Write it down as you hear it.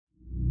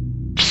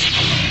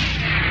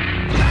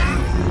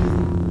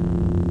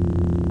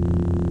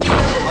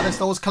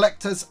Star Wars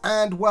collectors,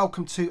 and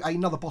welcome to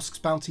another Bossk's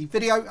Bounty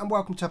video, and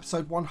welcome to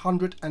episode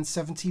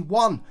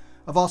 171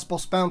 of Ask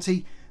Boss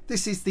Bounty.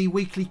 This is the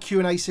weekly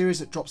Q&A series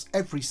that drops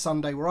every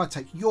Sunday, where I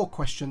take your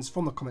questions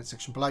from the comment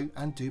section below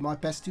and do my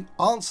best to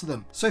answer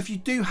them. So if you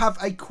do have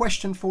a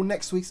question for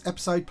next week's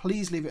episode,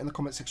 please leave it in the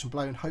comment section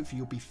below and hopefully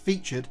you'll be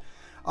featured.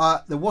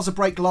 There was a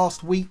break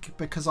last week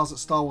because I was at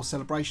Star Wars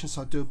Celebration,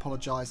 so I do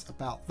apologise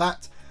about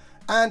that.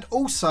 And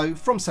also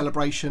from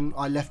Celebration,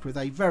 I left with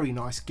a very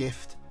nice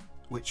gift,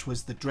 which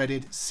was the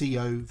dreaded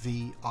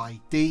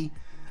COVID.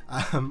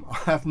 I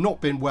have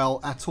not been well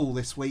at all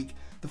this week.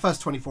 The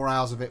first 24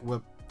 hours of it were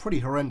pretty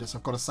horrendous,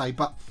 I've got to say,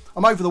 but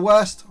I'm over the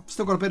worst. I've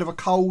still got a bit of a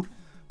cold,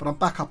 but I'm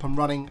back up and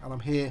running, and I'm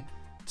here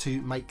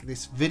to make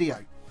this video.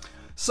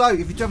 So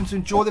if you do happen to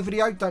enjoy the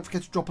video, don't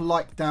forget to drop a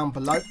like down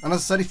below. And as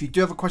I said, if you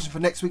do have a question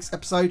for next week's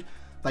episode,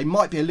 they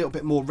might be a little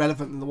bit more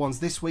relevant than the ones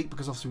this week,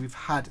 because obviously we've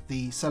had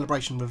the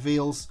Celebration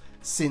reveals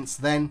since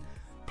then.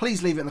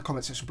 Please leave it in the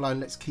comment section below and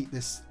let's keep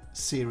this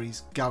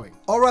series going.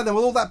 Alright then,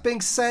 with all that being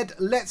said,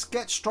 let's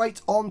get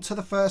straight on to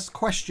the first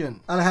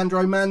question.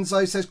 Alejandro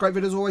Manzo says, great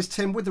video as always,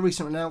 Tim. With the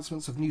recent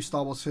announcements of new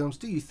Star Wars films,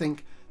 do you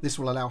think this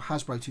will allow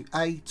Hasbro to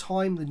A,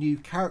 time the new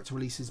character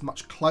releases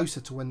much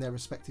closer to when their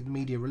respective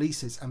media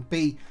releases, and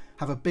B,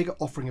 have a bigger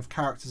offering of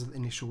characters at the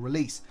initial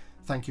release?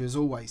 Thank you as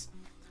always.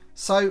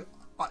 So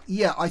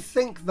yeah, I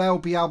think they'll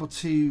be able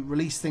to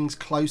release things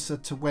closer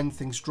to when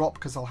things drop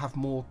because they'll have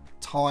more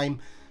time.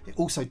 It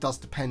also does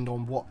depend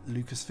on what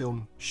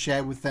Lucasfilm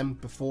share with them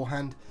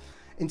beforehand.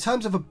 In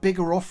terms of a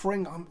bigger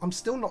offering, I'm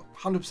still not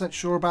 100%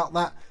 sure about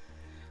that.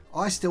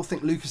 I still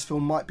think Lucasfilm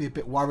might be a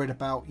bit worried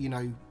about, you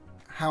know,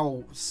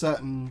 how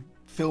certain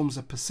films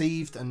are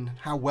perceived and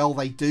how well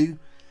they do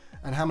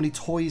and how many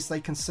toys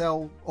they can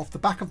sell off the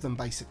back of them,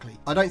 basically.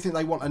 I don't think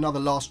they want another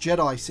Last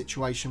Jedi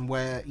situation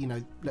where, you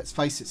know, let's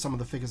face it, some of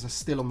the figures are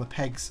still on the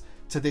pegs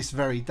to this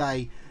very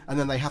day, and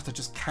then they have to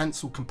just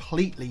cancel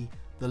completely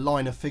the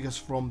line of figures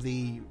from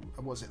the,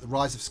 what was it, the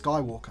Rise of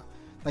Skywalker.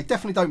 They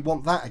definitely don't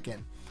want that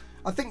again.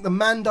 I think the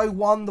Mando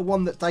one, the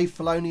one that Dave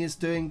Filoni is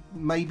doing,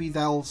 maybe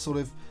they'll sort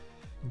of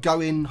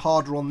go in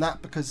harder on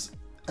that, because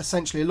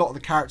essentially a lot of the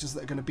characters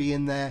that are going to be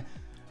in there,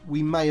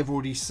 we may have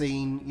already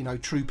seen, you know,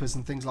 troopers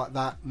and things like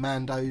that,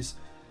 Mandos.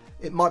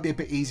 It might be a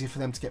bit easier for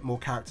them to get more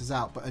characters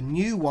out, but a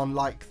new one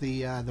like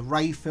the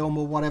Rey film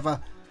or whatever,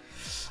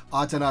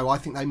 I don't know. I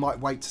think they might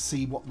wait to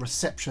see what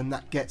reception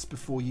that gets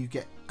before you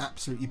get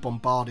absolutely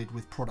bombarded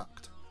with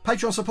product.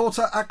 Patreon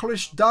supporter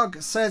Aklish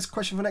Doug says,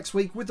 question for next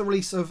week, with the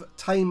release of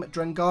Tame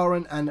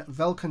Drengaran and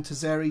Velkan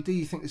Tazeri, do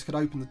you think this could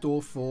open the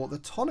door for the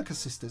Tonica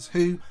sisters,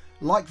 who,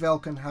 like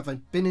Velkan, have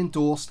been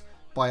endorsed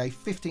by a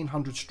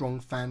 1,500 strong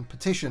fan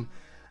petition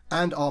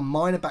and are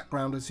minor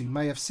backgrounders who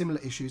may have similar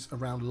issues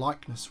around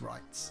likeness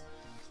rights?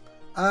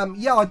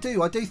 Yeah, I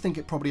do think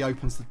it probably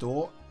opens the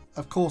door.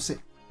 Of course,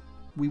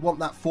 we want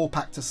that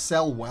 4-pack to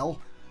sell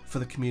well for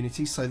the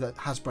community so that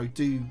Hasbro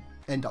do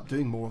end up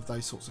doing more of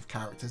those sorts of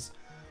characters.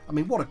 I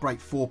mean, what a great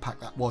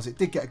 4-pack that was. It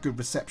did get a good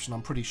reception,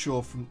 I'm pretty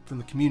sure, from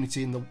the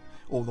community and the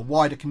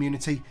wider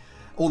community.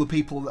 All the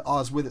people that I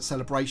was with at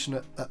Celebration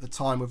at the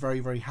time were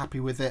very, very happy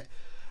with it.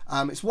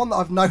 It's one that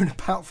I've known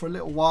about for a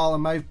little while. I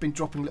may have been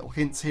dropping little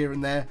hints here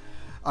and there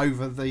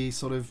over the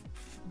sort of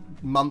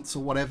months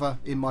or whatever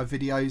in my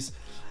videos.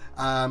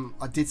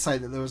 I did say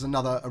that there was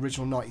another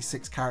original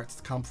 96 character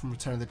to come from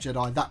Return of the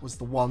Jedi. That was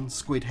the one,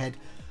 Squidhead.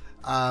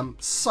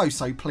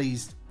 So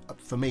pleased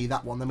for me,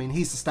 that one. I mean,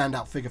 he's the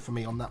standout figure for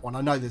me on that one.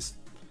 I know there's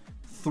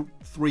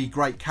three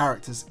great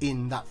characters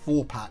in that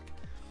 4-pack,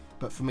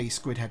 but for me,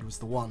 Squidhead was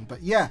the one.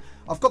 But yeah,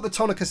 I've got the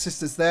Tonica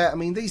sisters there. I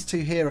mean, these two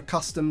here are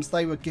customs.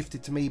 They were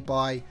gifted to me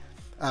by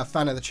a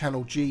fan of the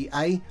channel,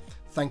 GA.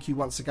 Thank you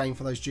once again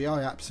for those, GA.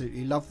 I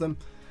absolutely love them.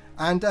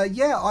 And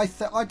yeah,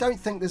 I don't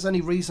think there's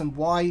any reason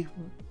why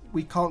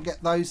we can't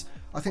get those.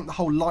 I think the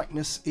whole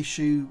likeness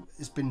issue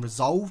has been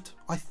resolved,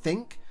 I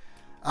think.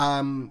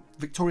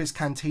 Victoria's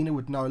Cantina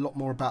would know a lot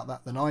more about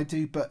that than I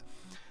do, but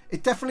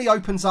it definitely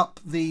opens up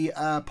the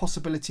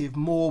possibility of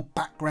more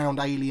background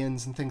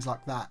aliens and things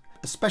like that,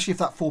 especially if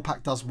that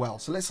 4-pack does well.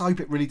 So let's hope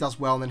it really does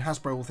well, and then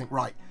Hasbro will think,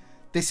 right,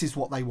 this is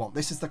what they want,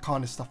 this is the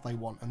kind of stuff they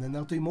want, and then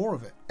they'll do more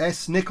of it.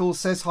 S. Nichols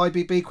says, hi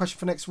BB, question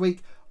for next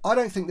week. I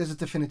don't think there's a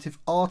definitive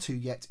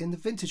R2 yet in the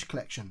vintage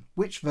collection.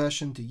 Which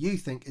version do you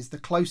think is the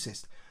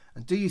closest?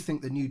 And do you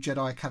think the new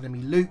Jedi Academy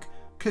Luke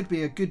could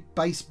be a good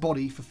base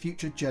body for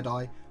future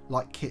Jedi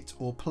like Kit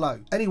or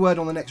Plo? Any word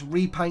on the next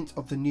repaint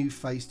of the new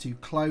Phase 2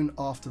 clone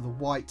after the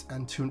white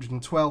and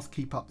 212th?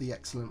 Keep up the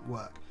excellent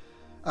work.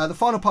 The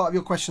final part of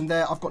your question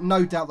there, I've got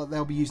no doubt that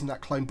they'll be using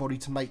that clone body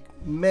to make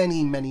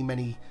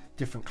many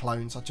different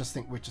clones. I just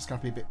think we're just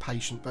going to be a bit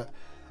patient, but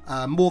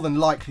more than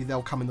likely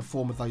they'll come in the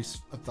form of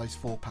those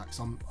 4-packs.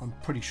 I'm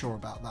pretty sure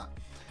about that.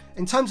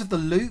 In terms of the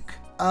Luke,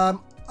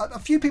 a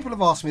few people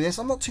have asked me this.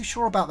 I'm not too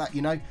sure about that,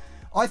 you know.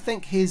 I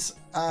think his,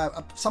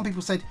 some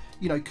people said,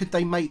 you know, could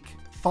they make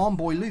Farm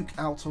Boy Luke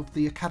out of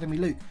the Academy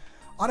Luke?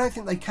 I don't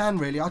think they can,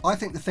 really. I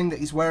think the thing that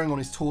he's wearing on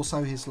his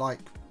torso, his like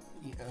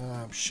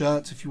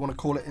shirt, if you want to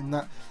call it in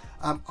that,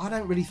 I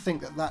don't really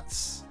think that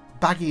that's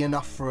baggy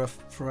enough for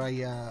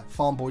a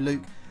farm boy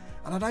Luke,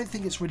 and I don't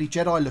think it's really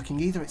Jedi looking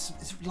either.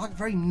 It's like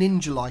very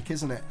ninja like,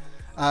 isn't it?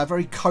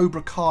 Very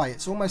Cobra Kai.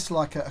 It's almost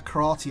like a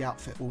karate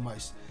outfit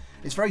almost.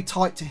 It's very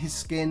tight to his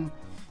skin.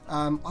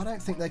 I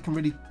don't think they can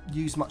really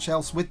use much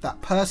else with that.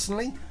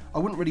 Personally, I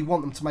wouldn't really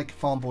want them to make a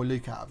farm boy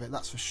Luke out of it,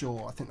 that's for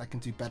sure. I think they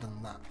can do better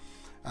than that.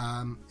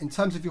 In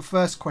terms of your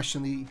first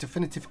question, the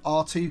definitive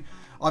R2,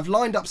 I've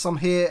lined up some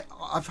here.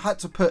 I've had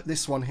to put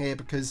this one here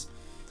because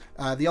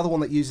the other one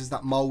that uses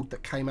that mould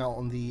that came out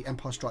on the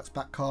Empire Strikes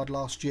Back card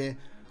last year,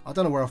 I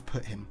don't know where I've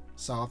put him,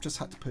 so I've just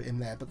had to put him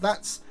there. But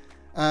that's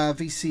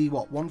VC,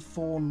 what,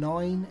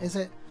 149, is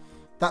it?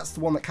 That's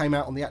the one that came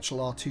out on the actual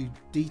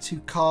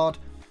R2-D2 card.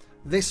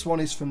 This one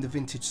is from the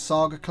Vintage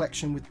Saga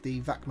collection with the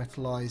vac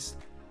metalized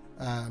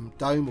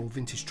dome, or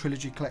Vintage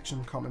Trilogy collection,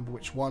 I can't remember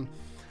which one.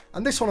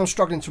 And this one I'm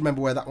struggling to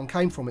remember where that one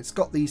came from. It's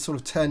got the sort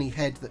of turny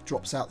head that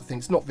drops out the thing.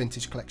 It's not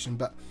Vintage collection,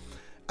 but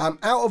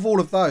out of all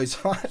of those,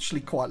 I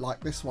actually quite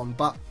like this one.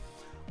 But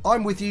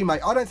I'm with you,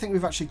 mate. I don't think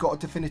we've actually got a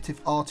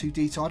definitive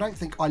R2-D2. I don't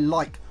think I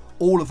like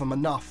all of them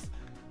enough,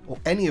 or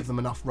any of them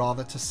enough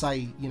rather, to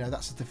say, you know,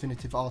 that's a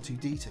definitive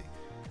R2-D2.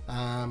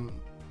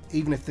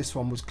 Even if this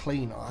one was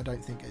clean, I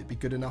don't think it'd be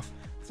good enough.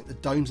 I think the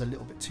dome's a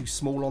little bit too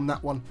small on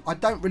that one. I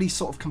don't really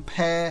sort of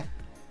compare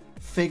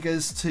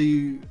figures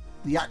to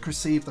the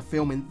accuracy of the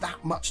film in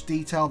that much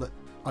detail that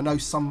I know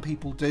some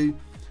people do.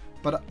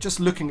 But just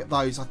looking at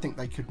those, I think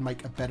they could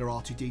make a better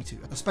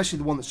R2-D2. Especially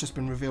the one that's just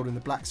been revealed in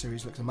the Black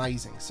Series looks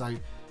amazing. So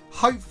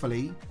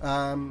hopefully,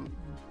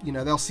 you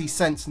know, they'll see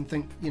sense and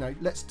think, you know,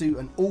 let's do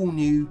an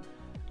all-new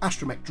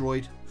astromech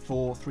droid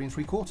for 3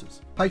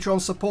 3/4. Patreon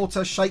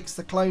supporter Shakes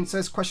the Clone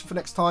says, question for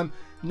next time,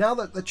 now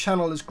that the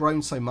channel has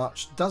grown so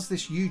much, does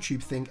this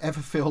YouTube thing ever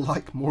feel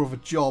like more of a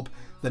job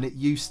than it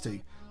used to?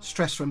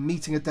 Stress from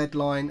meeting a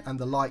deadline and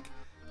the like.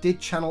 Did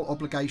channel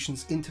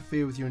obligations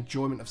interfere with your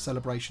enjoyment of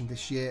Celebration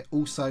this year?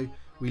 Also,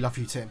 we love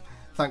you, Tim.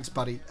 Thanks,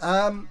 buddy.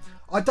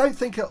 I don't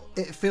think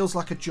it feels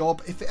like a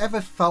job. If it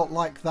ever felt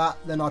like that,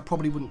 then I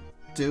probably wouldn't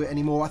do it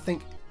anymore. I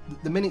think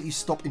the minute you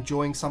stop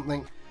enjoying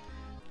something,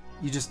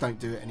 you just don't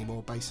do it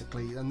anymore,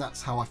 basically, and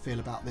that's how I feel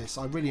about this.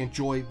 I really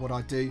enjoy what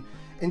I do.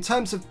 In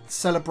terms of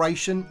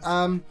Celebration,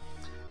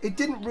 it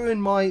didn't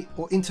ruin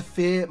or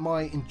interfere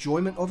my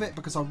enjoyment of it,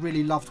 because I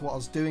really loved what I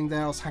was doing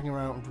there. I was hanging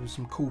around with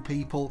some cool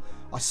people.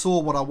 I saw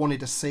what I wanted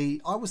to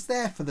see. I was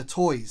there for the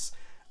toys,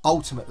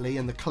 ultimately,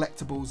 and the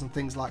collectibles and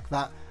things like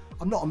that.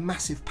 I'm not a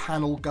massive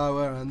panel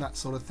goer and that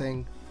sort of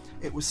thing.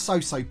 It was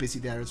so busy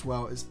there as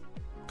well. It was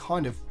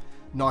kind of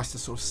nice to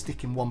sort of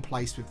stick in one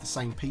place with the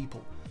same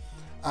people.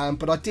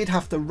 But I did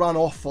have to run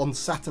off on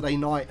Saturday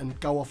night and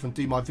go off and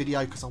do my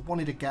video, because I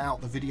wanted to get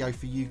out the video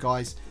for you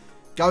guys,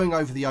 going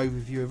over the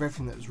overview of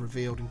everything that was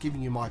revealed and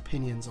giving you my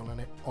opinions on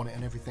it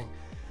and everything.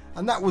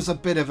 And that was a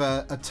bit of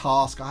a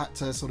task. I had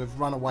to sort of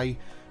run away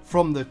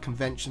from the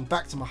convention,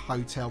 back to my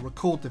hotel,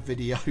 record the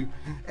video,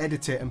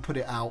 edit it and put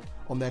it out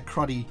on their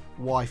cruddy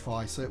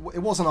Wi-Fi. So it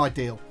wasn't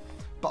ideal.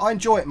 But I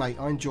enjoy it, mate.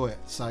 I enjoy it.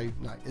 So,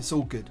 no, it's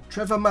all good.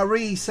 Trevor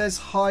Marie says,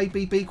 hi,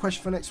 BB.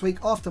 Question for next week.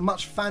 After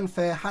much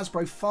fanfare,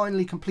 Hasbro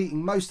finally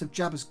completing most of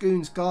Jabba's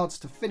goons guards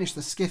to finish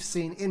the skiff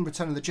scene in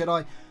Return of the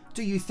Jedi.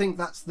 Do you think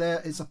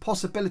there is a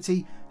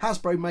possibility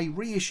Hasbro may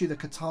reissue the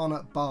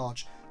Katana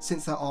barge,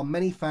 since there are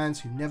many fans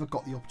who never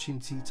got the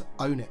opportunity to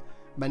own it?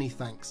 Many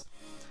thanks.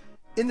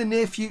 In the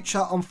near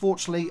future,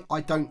 unfortunately, I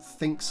don't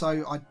think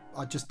so.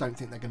 I just don't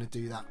think they're going to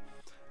do that.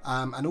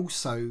 And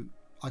also,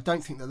 I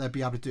don't think that they'll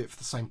be able to do it for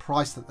the same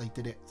price that they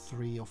did it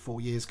 3 or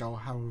 4 years ago, or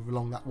however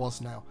long that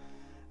was now.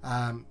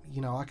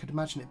 You know, I could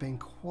imagine it being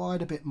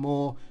quite a bit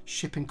more.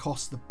 Shipping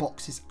costs, the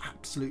box is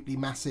absolutely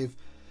massive.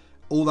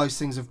 All those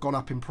things have gone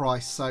up in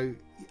price. So,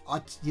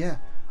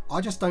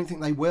 I just don't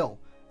think they will.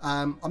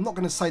 I'm not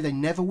going to say they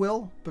never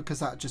will, because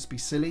that would just be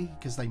silly,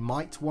 because they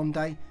might one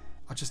day.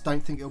 I just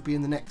don't think it'll be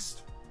in the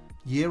next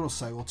year or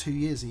so, or 2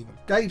 years even.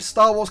 Gabe's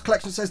Star Wars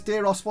Collection says,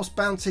 dear Boss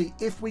Bounty,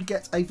 if we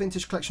get a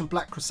Vintage Collection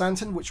Black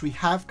Chrysanthemum, which we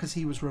have because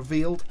he was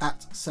revealed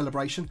at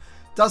Celebration,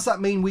 does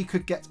that mean we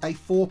could get a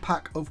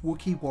 4-pack of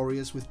Wookiee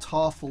Warriors with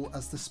Tarful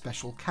as the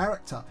special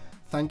character?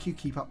 Thank you,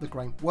 keep up the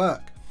great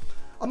work.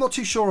 I'm not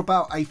too sure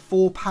about a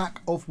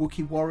 4-pack of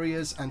Wookiee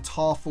Warriors and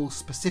Tarful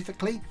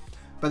specifically,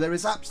 but there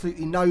is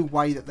absolutely no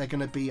way that they're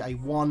going to be a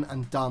one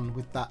and done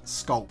with that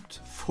sculpt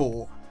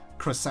for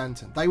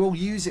Chrysanthemum. They will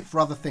use it for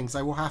other things,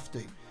 they will have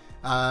to.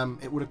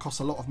 It would have cost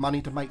a lot of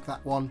money to make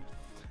that one,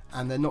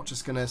 and they're not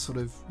just going to sort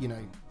of, you know,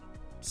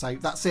 say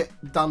that's it,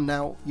 done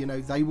now. You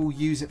know, they will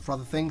use it for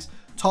other things.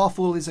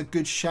 Tarful is a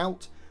good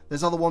shout.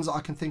 There's other ones that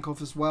I can think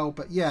of as well,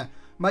 but yeah,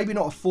 maybe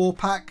not a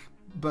 4-pack,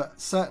 but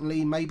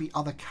certainly maybe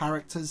other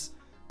characters,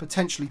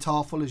 potentially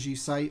Tarful, as you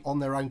say, on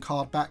their own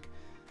card back,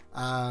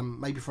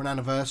 maybe for an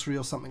anniversary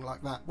or something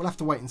like that. We'll have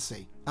to wait and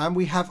see. And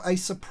we have a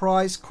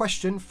surprise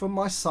question from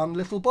my son,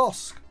 Little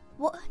Bossk.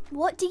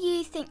 What do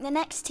you think the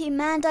next 2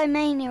 Mando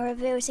Mania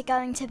reveals are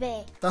going to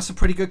be? That's a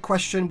pretty good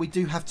question. We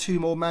do have 2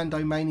 more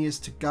Mando Manias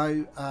to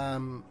go.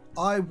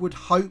 I would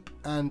hope,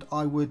 and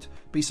I would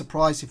be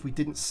surprised if we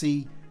didn't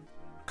see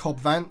Cobb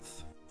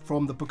Vanth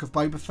from the Book of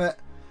Boba Fett.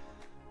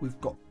 We've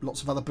got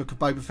lots of other Book of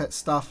Boba Fett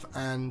stuff,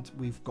 and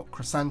we've got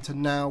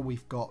Chrysanthemum now.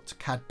 We've got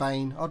Cad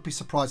Bane. I'd be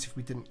surprised if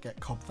we didn't get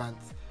Cobb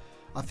Vanth.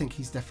 I think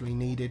he's definitely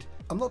needed.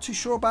 I'm not too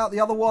sure about the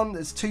other one.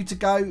 There's 2 to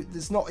go.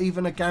 There's not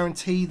even a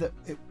guarantee that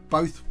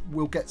both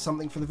will get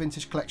something for the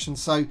Vintage Collection.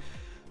 So,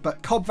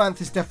 but Cobb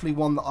Vanth is definitely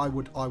one that I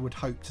would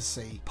hope to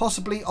see.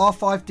 Possibly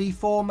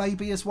R5D4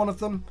 maybe as one of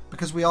them,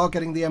 because we are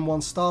getting the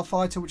M1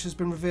 Starfighter, which has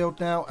been revealed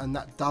now, and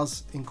that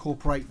does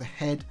incorporate the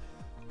head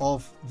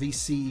of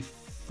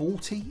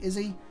VC40, is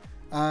he?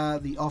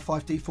 The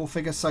R5D4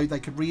 figure, so they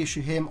could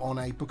reissue him on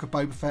a Book of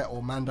Boba Fett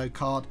or Mando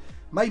card.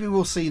 Maybe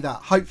we'll see that,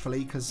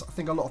 hopefully, because I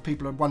think a lot of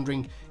people are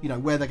wondering, you know,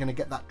 where they're going to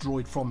get that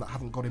droid from that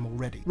haven't got him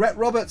already. Rhett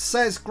Roberts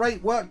says,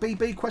 great work,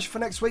 BB. Question for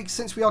next week.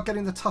 Since we are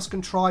getting the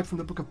Tusken tribe from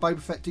the Book of Boba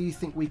Fett, do you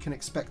think we can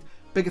expect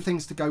bigger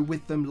things to go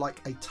with them,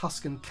 like a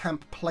Tusken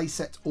camp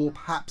playset, or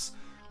perhaps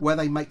where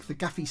they make the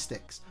gaffy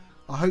sticks?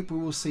 I hope we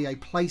will see a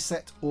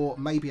playset or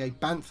maybe a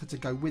bantha to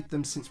go with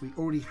them, since we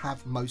already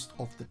have most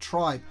of the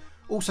tribe.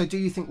 Also, do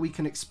you think we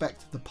can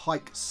expect the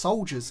Pike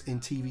soldiers in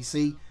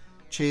TVC?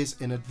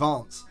 Cheers in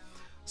advance.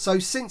 So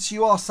since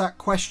you asked that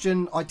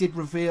question, I did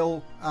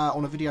reveal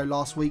on a video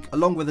last week,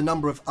 along with a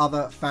number of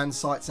other fan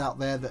sites out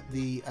there, that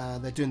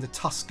they're doing the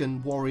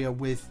Tusken warrior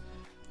with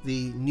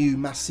the new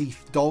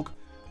Massif dog,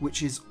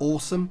 which is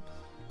awesome.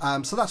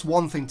 So that's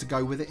one thing to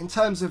go with it. In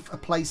terms of a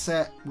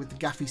playset with the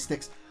gaffy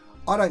sticks,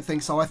 I don't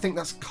think so. I think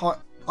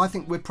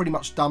we're pretty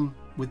much done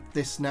with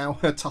this now,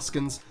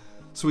 Tuskens.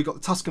 So we've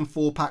got the Tusken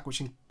 4-pack,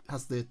 which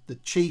has the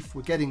Chief.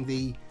 We're getting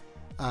the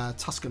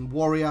Tusken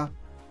Warrior,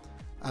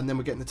 and then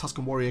we're getting the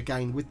Tusken Warrior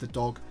again with the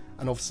dog.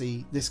 And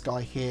obviously this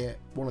guy here,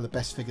 one of the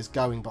best figures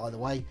going, by the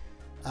way.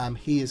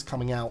 He is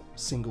coming out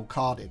single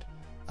carded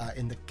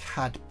in the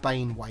Cad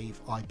Bane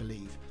wave, I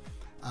believe.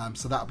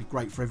 So that'll be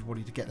great for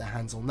everybody to get their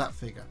hands on that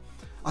figure.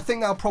 I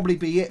think that'll probably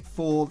be it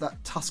for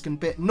that Tusken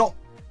bit. Not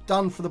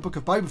done for the Book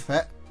of Boba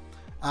Fett,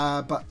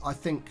 but I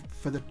think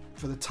for the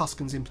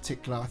Tuskens in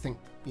particular, I think,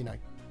 you know,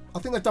 I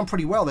think they've done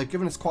pretty well. They've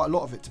given us quite a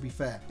lot of it, to be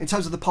fair. In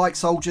terms of the Pike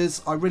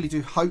soldiers, I really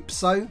do hope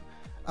so,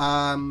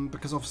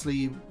 because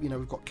obviously, you know,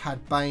 we've got Cad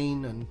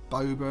Bane and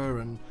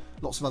Boba and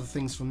lots of other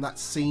things from that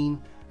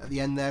scene at the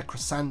end there,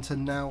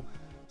 Chrysanthemum now.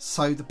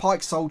 So the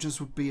Pike soldiers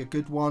would be a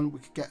good one. We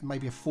could get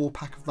maybe a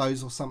 4-pack of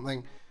those or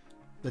something.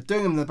 They're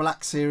doing them in the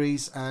Black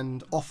Series,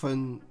 and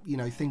often, you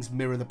know, things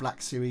mirror the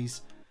Black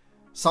Series.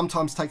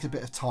 Sometimes takes a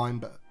bit of time,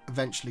 but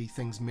eventually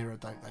things mirror,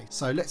 don't they?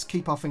 So let's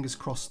keep our fingers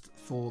crossed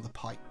for the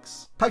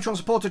Pikes. Patreon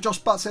supporter Josh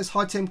Butt says,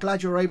 hi Tim,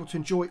 glad you were able to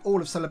enjoy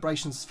all of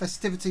Celebration's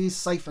festivities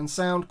safe and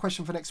sound.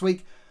 Question for next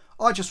week.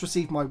 I just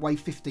received my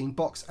Wave 15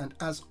 box, and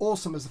as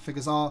awesome as the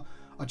figures are,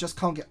 I just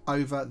can't get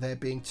over there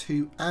being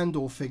 2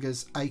 Andor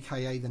figures,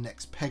 aka the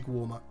next peg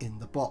warmer, in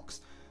the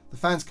box. The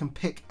fans can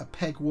pick a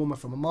peg warmer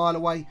from a mile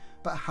away,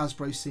 but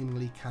Hasbro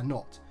seemingly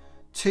cannot.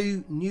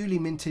 2 newly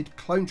minted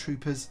clone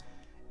troopers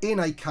in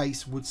a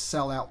case would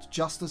sell out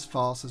just as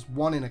fast as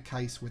 1 in a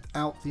case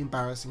without the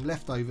embarrassing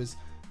leftovers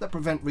that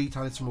prevent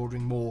retailers from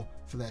ordering more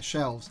for their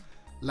shelves.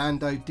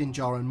 Lando, Din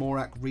Djarin,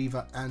 Morak,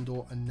 Reva,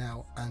 Andor, and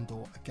now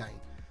Andor again.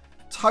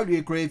 Totally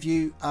agree with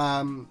you,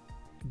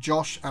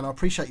 Josh, and I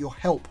appreciate your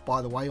help,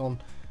 by the way,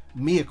 on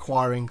me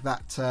acquiring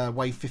that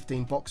Wave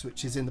 15 box,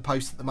 which is in the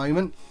post at the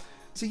moment.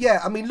 So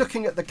yeah, I mean,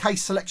 looking at the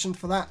case selection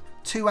for that,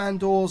 2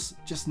 Andors,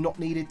 just not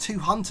needed. 2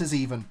 Hunters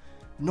even,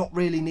 not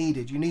really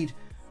needed. You need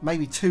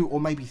maybe 2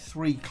 or maybe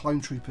 3 clone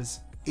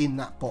troopers in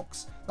that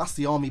box. That's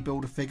the army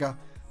builder figure.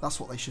 That's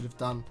what they should have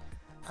done.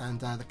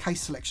 And the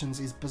case selections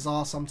is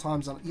bizarre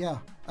sometimes. And yeah,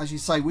 as you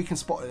say, we can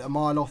spot it a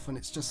mile off, and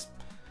it's just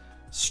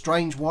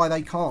strange why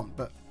they can't.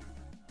 But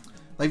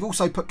they've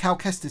also put Cal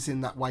Kestis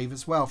in that wave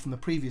as well from the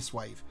previous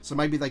wave. So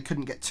maybe they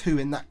couldn't get 2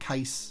 in that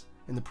case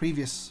in the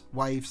previous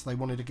wave, so they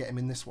wanted to get him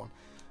in this one.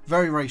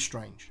 Very, very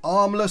strange.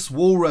 Armless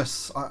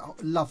Walrus. I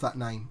love that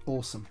name.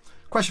 Awesome.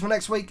 Question for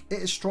next week. It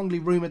is strongly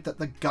rumoured that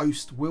the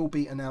Ghost will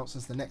be announced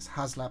as the next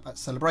HasLab at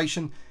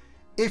Celebration.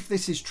 If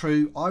this is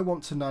true, I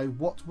want to know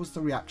what was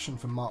the reaction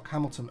from Mark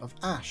Hamilton of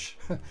Ash.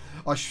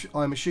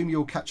 I'm assuming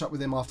you'll catch up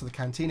with him after the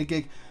Cantina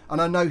gig, and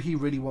I know he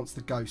really wants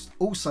the Ghost.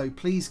 Also,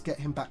 please get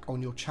him back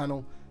on your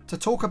channel to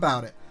talk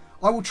about it.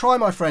 I will try,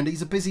 my friend.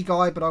 He's a busy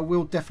guy, but I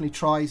will definitely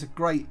try. He's a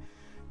great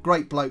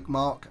bloke,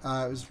 Mark.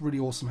 It was really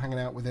awesome hanging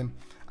out with him.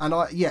 And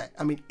yeah,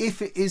 I mean,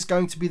 if it is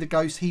going to be the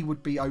Ghost, he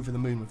would be over the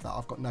moon with that.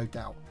 I've got no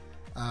doubt.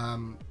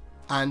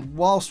 And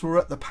whilst we're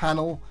at the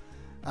panel,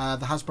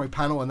 the Hasbro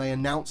panel, and they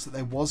announced that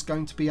there was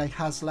going to be a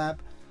HasLab,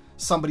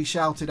 somebody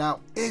shouted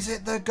out, "Is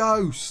it the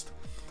Ghost?"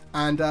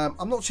 And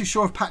I'm not too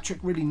sure if Patrick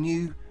really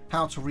knew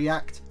how to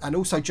react. And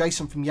also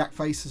Jason from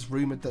Yakface has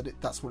rumoured that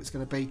that's what it's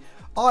going to be.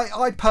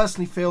 I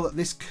personally feel that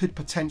this could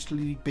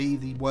potentially be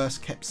the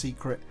worst kept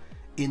secret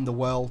in the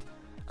world,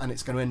 and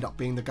it's going to end up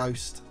being the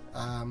Ghost.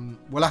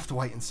 We'll have to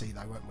wait and see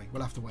though, won't we?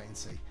 We'll have to wait and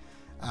see.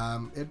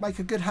 It'd make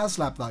a good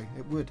HasLab though,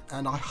 it would.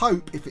 And I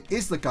hope, if it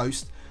is the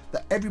Ghost,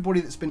 that everybody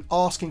that's been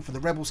asking for the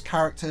Rebels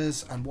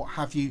characters and what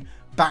have you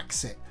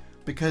backs it.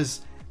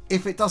 Because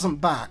if it doesn't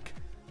back,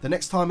 the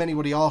next time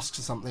anybody asks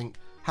for something,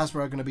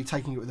 Hasbro are going to be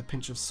taking it with a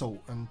pinch of salt,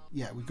 and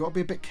yeah, we've got to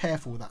be a bit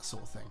careful with that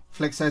sort of thing.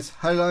 Flick says,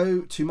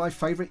 hello to my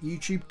favourite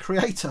YouTube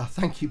creator.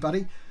 Thank you,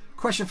 buddy.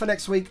 Question for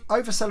next week.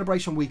 Over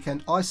Celebration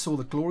weekend, I saw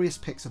the glorious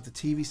pics of the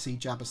TVC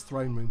Jabba's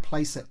Throne Room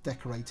playset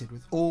decorated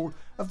with all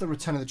of the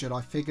Return of the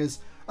Jedi figures,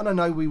 and I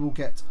know we will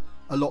get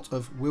a lot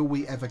of will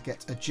we ever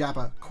get a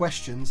Jabba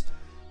questions.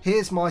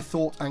 Here's my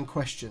thought and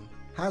question.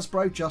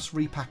 Hasbro just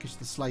repackaged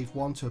the Slave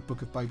 1 to a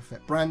Book of Boba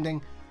Fett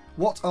branding.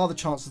 What are the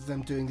chances of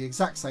them doing the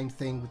exact same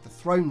thing with the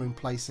Throne Room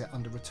playset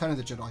under Return of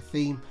the Jedi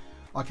theme?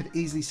 I could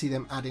easily see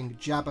them adding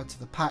Jabba to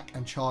the pack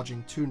and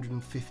charging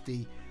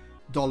 $250,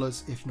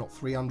 if not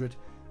 $300.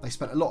 They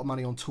spent a lot of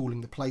money on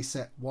tooling the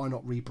playset. Why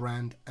not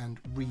rebrand and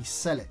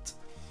resell it?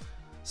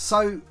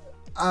 So,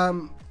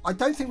 I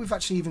don't think we've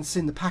actually even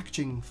seen the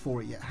packaging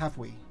for it yet, have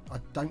we? I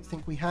don't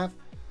think we have.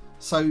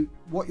 So,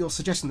 what you're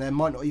suggesting there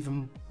might not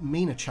even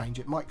mean a change.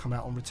 It might come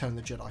out on Return of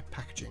the Jedi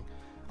packaging.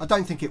 I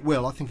don't think it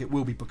will. I think it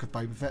will be Book of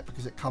Boba Fett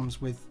because it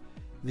comes with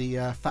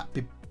the Fat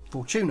Bib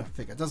Fortuna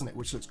figure, doesn't it?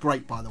 Which looks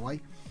great, by the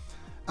way.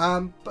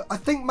 But I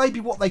think maybe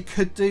what they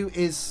could do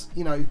is,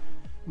 you know,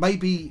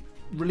 maybe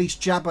release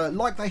Jabba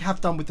like they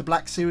have done with the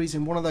Black Series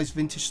in one of those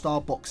vintage style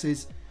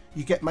boxes.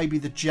 You get maybe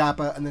the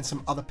Jabba and then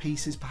some other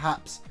pieces,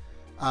 perhaps.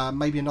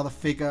 Maybe another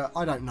figure.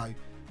 I don't know.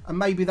 And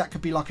maybe that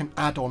could be like an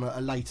add-on at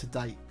a later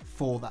date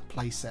for that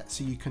playset,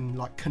 so you can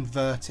like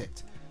convert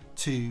it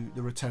to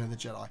the Return of the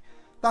Jedi.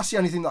 That's the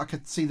only thing that I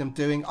could see them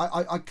doing.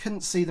 I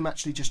couldn't see them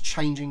actually just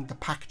changing the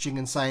packaging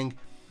and saying,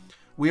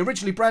 we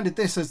originally branded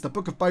this as the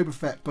Book of Boba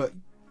Fett, but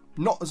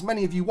not as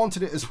many of you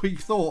wanted it as we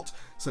thought,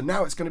 so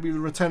now it's going to be the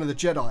Return of the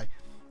Jedi.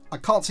 I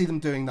can't see them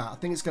doing that. I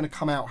think it's going to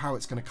come out how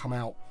it's going to come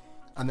out.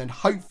 And then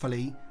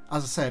hopefully,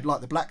 as I said,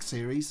 like the Black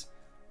Series,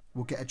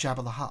 we'll get a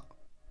Jabba the Hutt.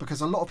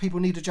 Because a lot of people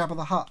need a Jabba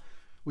the Hutt.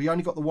 We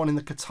only got the one in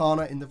the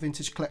Katana in the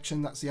Vintage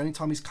Collection. That's the only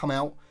time he's come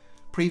out.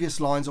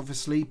 Previous lines,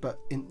 obviously, but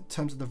in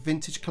terms of the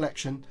Vintage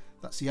Collection,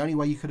 that's the only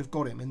way you could have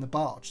got him, in the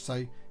barge.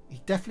 So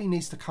he definitely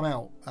needs to come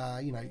out,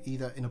 you know,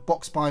 either in a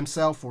box by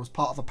himself or as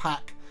part of a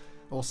pack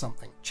or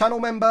something. Channel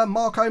member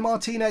Marco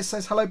Martinez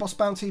says, hello Boss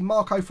Bounty,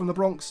 Marco from the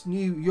Bronx,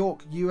 New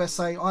York,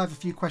 USA. I have a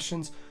few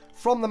questions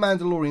from the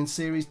Mandalorian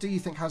series. Do you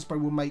think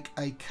Hasbro will make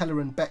a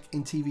Keller and Beck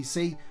in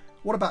TVC?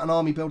 What about an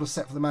army builder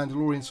set for the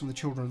Mandalorians from the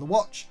Children of the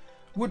Watch?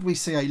 Would we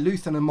see a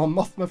Luthen and Mon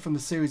Mothma from the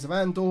series of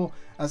Andor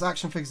as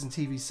action figures in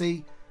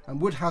TVC? And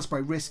would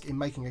Hasbro risk in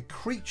making a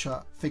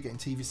creature figure in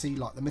TVC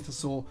like the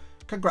Mythosaur?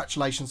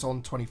 Congratulations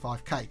on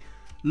 25k.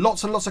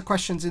 Lots and lots of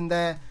questions in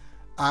there.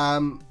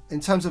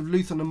 In terms of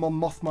Luthen and Mon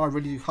Mothma, I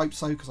really do hope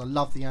so, because I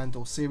love the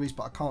Andor series,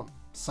 but I can't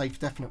say for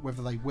definite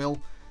whether they will.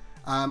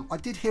 I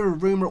did hear a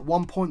rumour at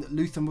one point that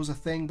Luthen was a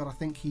thing, but I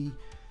think he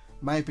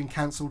may have been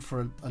cancelled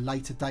for a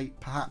later date,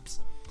 perhaps.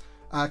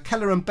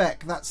 Keller and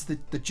Beck, that's the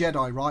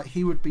Jedi, right?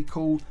 He would be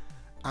cool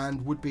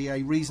and would be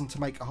a reason to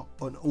make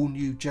an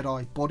all-new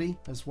Jedi body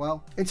as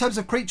well. In terms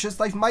of creatures,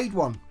 they've made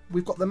one.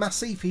 We've got the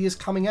Massif, he is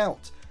coming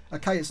out.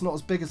 Okay, it's not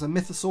as big as a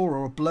Mythosaur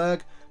or a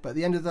Blurg, but at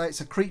the end of the day,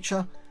 it's a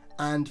creature.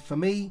 And for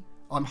me,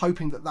 I'm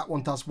hoping that that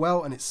one does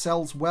well and it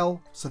sells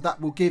well. So that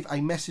will give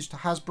a message to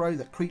Hasbro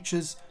that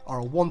creatures are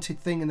a wanted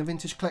thing in the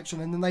Vintage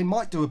Collection. And then they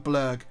might do a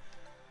Blurg.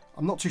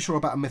 I'm not too sure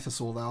about a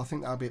Mythosaur though. I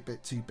think that would be a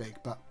bit too big,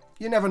 but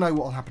you never know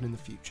what will happen in the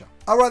future.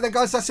 Alright then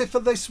guys, that's it for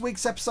this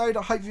week's episode.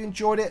 I hope you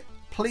enjoyed it.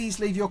 Please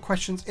leave your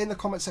questions in the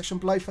comment section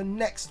below for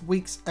next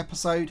week's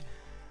episode,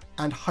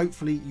 and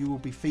hopefully you will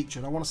be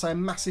featured. I want to say a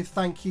massive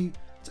thank you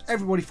to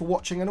everybody for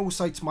watching, and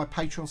also to my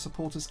Patreon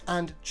supporters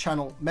and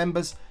channel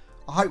members.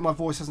 I hope my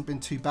voice hasn't been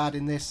too bad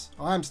in this.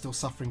 I am still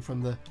suffering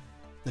from the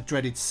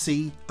dreaded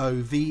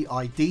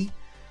COVID.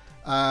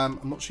 I'm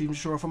not even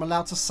sure if I'm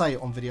allowed to say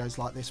it on videos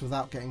like this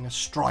without getting a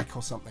strike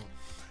or something.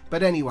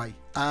 But anyway,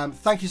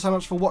 thank you so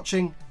much for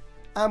watching,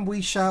 and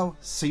we shall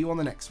see you on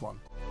the next one.